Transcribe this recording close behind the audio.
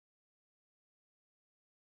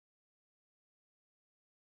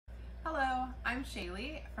Hello, I'm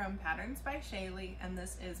Shaylee from Patterns by Shaylee, and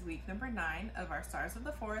this is week number 9 of our Stars of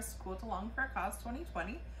the Forest Quilt Along for a Cause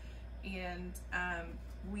 2020. And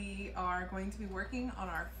we are going to be working on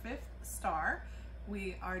our 5th star.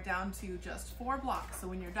 We are down to just 4 blocks. So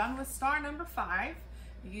when you're done with star number 5,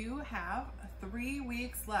 you have 3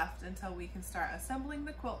 weeks left until we can start assembling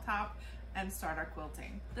the quilt top and start our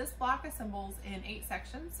quilting. This block assembles in 8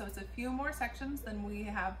 sections, so it's a few more sections than we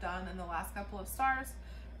have done in the last couple of stars,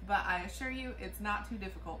 but I assure you it's not too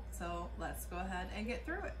difficult. So let's go ahead and get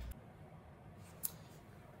through it.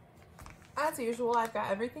 As usual, I've got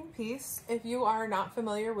everything pieced. If you are not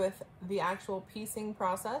familiar with the actual piecing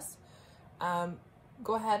process,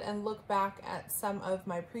 go ahead and look back at some of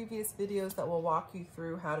my previous videos that will walk you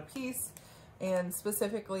through how to piece, and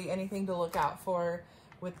specifically anything to look out for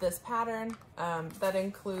with this pattern. That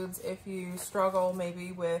includes if you struggle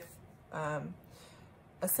maybe with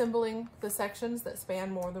assembling the sections that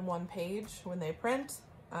span more than 1 page when they print.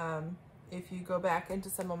 If you go back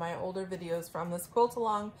into some of my older videos from this quilt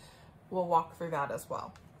along, we'll walk through that as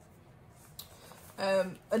well.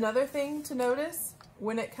 Another thing to notice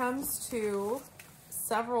when it comes to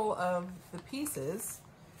several of the pieces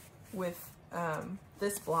with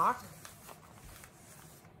this block,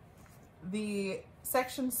 the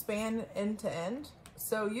sections span end to end,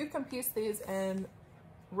 so you can piece these in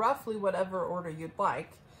roughly whatever order you'd like.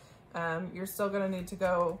 You're still going to need to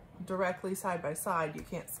go directly side by side. You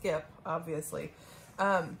can't skip, obviously.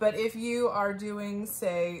 But if you are doing,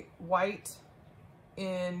 say, white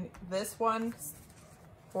in this one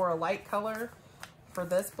or a light color for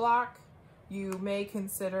this block, you may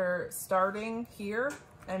consider starting here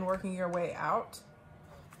and working your way out.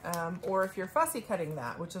 Or if you're fussy cutting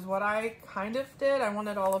that, which is what I kind of did, I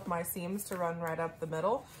wanted all of my seams to run right up the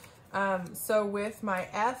middle. So with my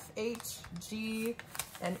F, H, G,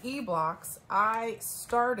 and E blocks, I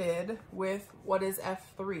started with what is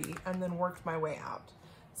F3 and then worked my way out.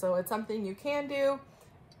 So it's something you can do.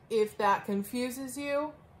 If that confuses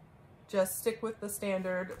you, just stick with the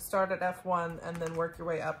standard, start at F1 and then work your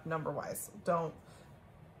way up number-wise.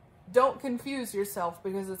 Don't confuse yourself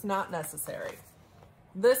because it's not necessary.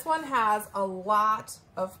 This one has a lot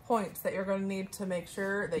of points that you're going to need to make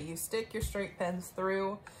sure that you stick your straight pins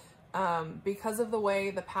through. Because of the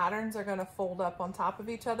way the patterns are going to fold up on top of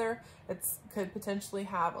each other, it could potentially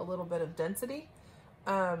have a little bit of density,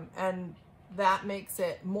 and that makes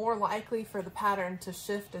it more likely for the pattern to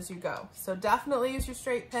shift as you go. So definitely use your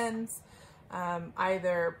straight pins.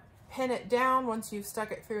 Either pin it down once you've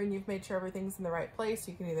stuck it through and you've made sure everything's in the right place.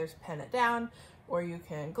 You can either pin it down, or you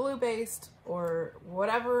can glue based, or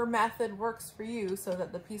whatever method works for you so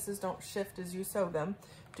that the pieces don't shift as you sew them.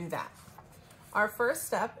 Do that. Our first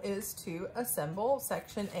step is to assemble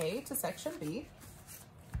section A to section B.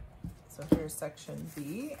 So here's section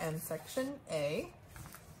B and section A.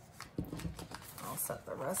 I'll set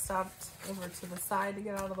the rest out over to the side to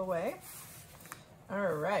get out of the way.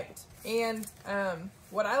 All right, and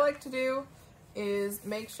what I like to do is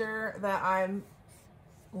make sure that I'm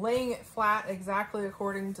laying it flat exactly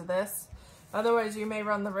according to this. Otherwise, you may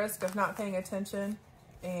run the risk of not paying attention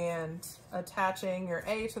and attaching your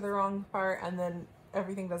A to the wrong part, and then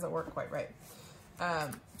everything doesn't work quite right.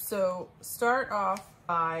 So start off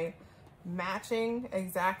by matching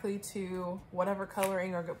exactly to whatever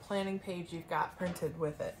coloring or planning page you've got printed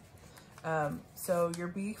with it. So your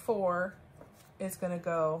B4 is going to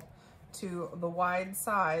go to the wide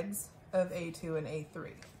sides of A2 and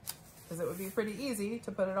A3, because it would be pretty easy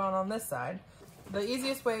to put it on this side. The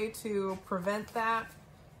easiest way to prevent that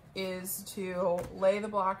is to lay the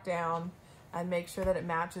block down and make sure that it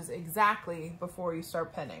matches exactly before you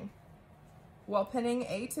start pinning. While pinning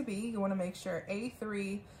A to B, you want to make sure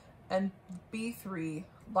A3 and B3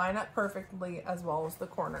 line up perfectly, as well as the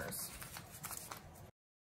corners.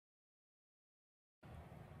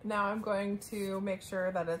 Now I'm going to make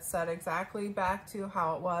sure that it's set exactly back to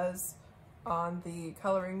how it was on the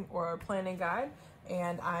coloring or planning guide,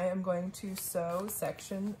 and I am going to sew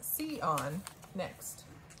section C on next.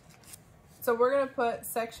 So we're going to put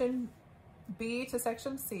section B to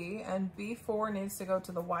section C, and B4 needs to go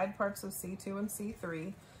to the wide parts of C2 and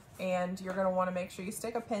C3, and you're going to want to make sure you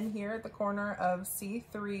stick a pin here at the corner of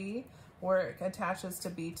C3 where it attaches to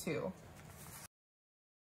B2.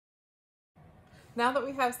 Now that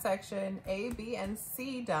we have section A, B, and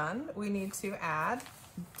C done, we need to add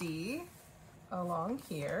D along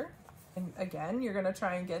here. And again, you're going to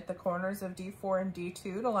try and get the corners of D4 and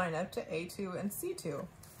D2 to line up to A2 and C2.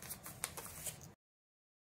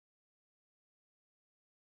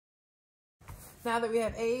 Now that we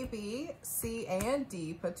have A, B, C, and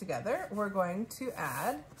D put together, we're going to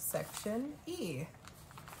add section E.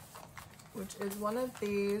 which is one of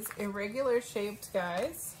these irregular shaped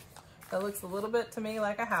guys that looks a little bit to me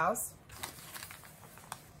like a house.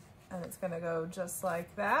 And it's gonna go just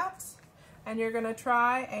like that. And you're gonna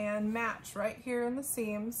try and match right here in the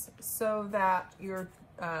seams so that your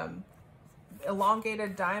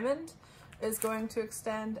elongated diamond is going to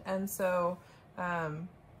extend, and so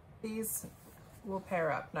these will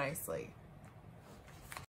pair up nicely.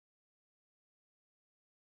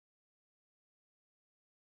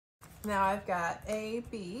 Now I've got A,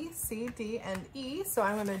 B, C, D, and E, so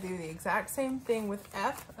I'm going to do the exact same thing with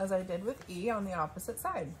F as I did with E on the opposite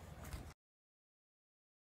side.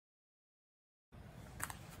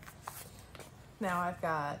 Now I've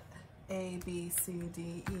got A, B, C,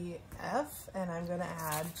 D, E, F, and I'm going to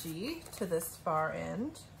add G to this far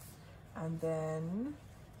end. And then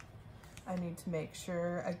I need to make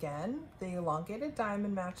sure, again, the elongated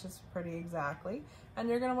diamond matches pretty exactly. And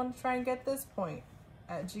you're going to want to try and get this point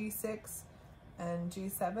at G6 and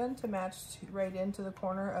G7 to match right into the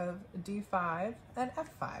corner of D5 and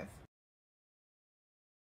F5.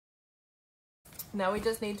 Now we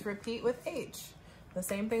just need to repeat with H, the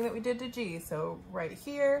same thing that we did to G. So right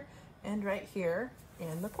here and right here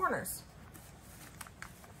in the corners.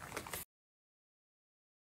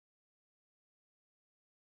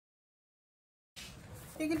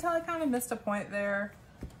 You can tell I kind of missed a point there.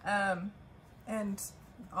 And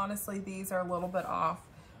honestly, these are a little bit off,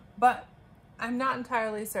 but I'm not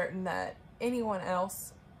entirely certain that anyone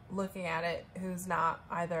else looking at it who's not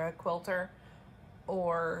either a quilter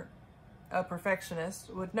or a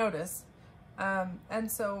perfectionist would notice. And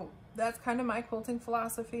so that's kind of my quilting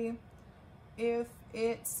philosophy. If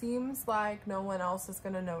it seems like no one else is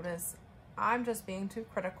going to notice, I'm just being too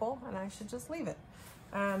critical and I should just leave it.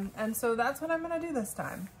 And so that's what I'm going to do this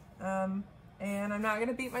time. And I'm not going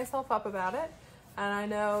to beat myself up about it. And I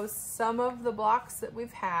know some of the blocks that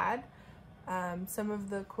we've had, some of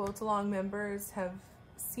the Quilt Along members have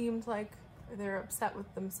seemed like they're upset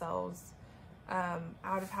with themselves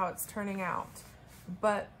out of how it's turning out.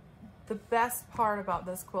 But the best part about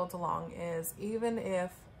this Quilt Along is even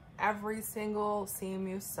if every single seam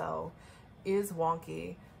you sew is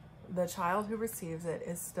wonky, the child who receives it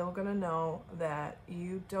is still going to know that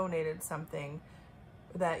you donated something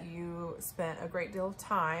that you spent a great deal of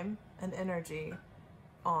time and energy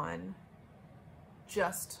on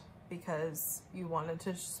just because you wanted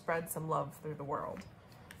to spread some love through the world.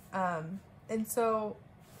 And so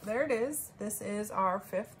there it is. This is our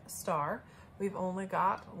 5th star. We've only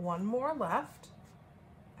got one more left.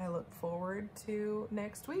 I look forward to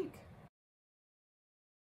next week.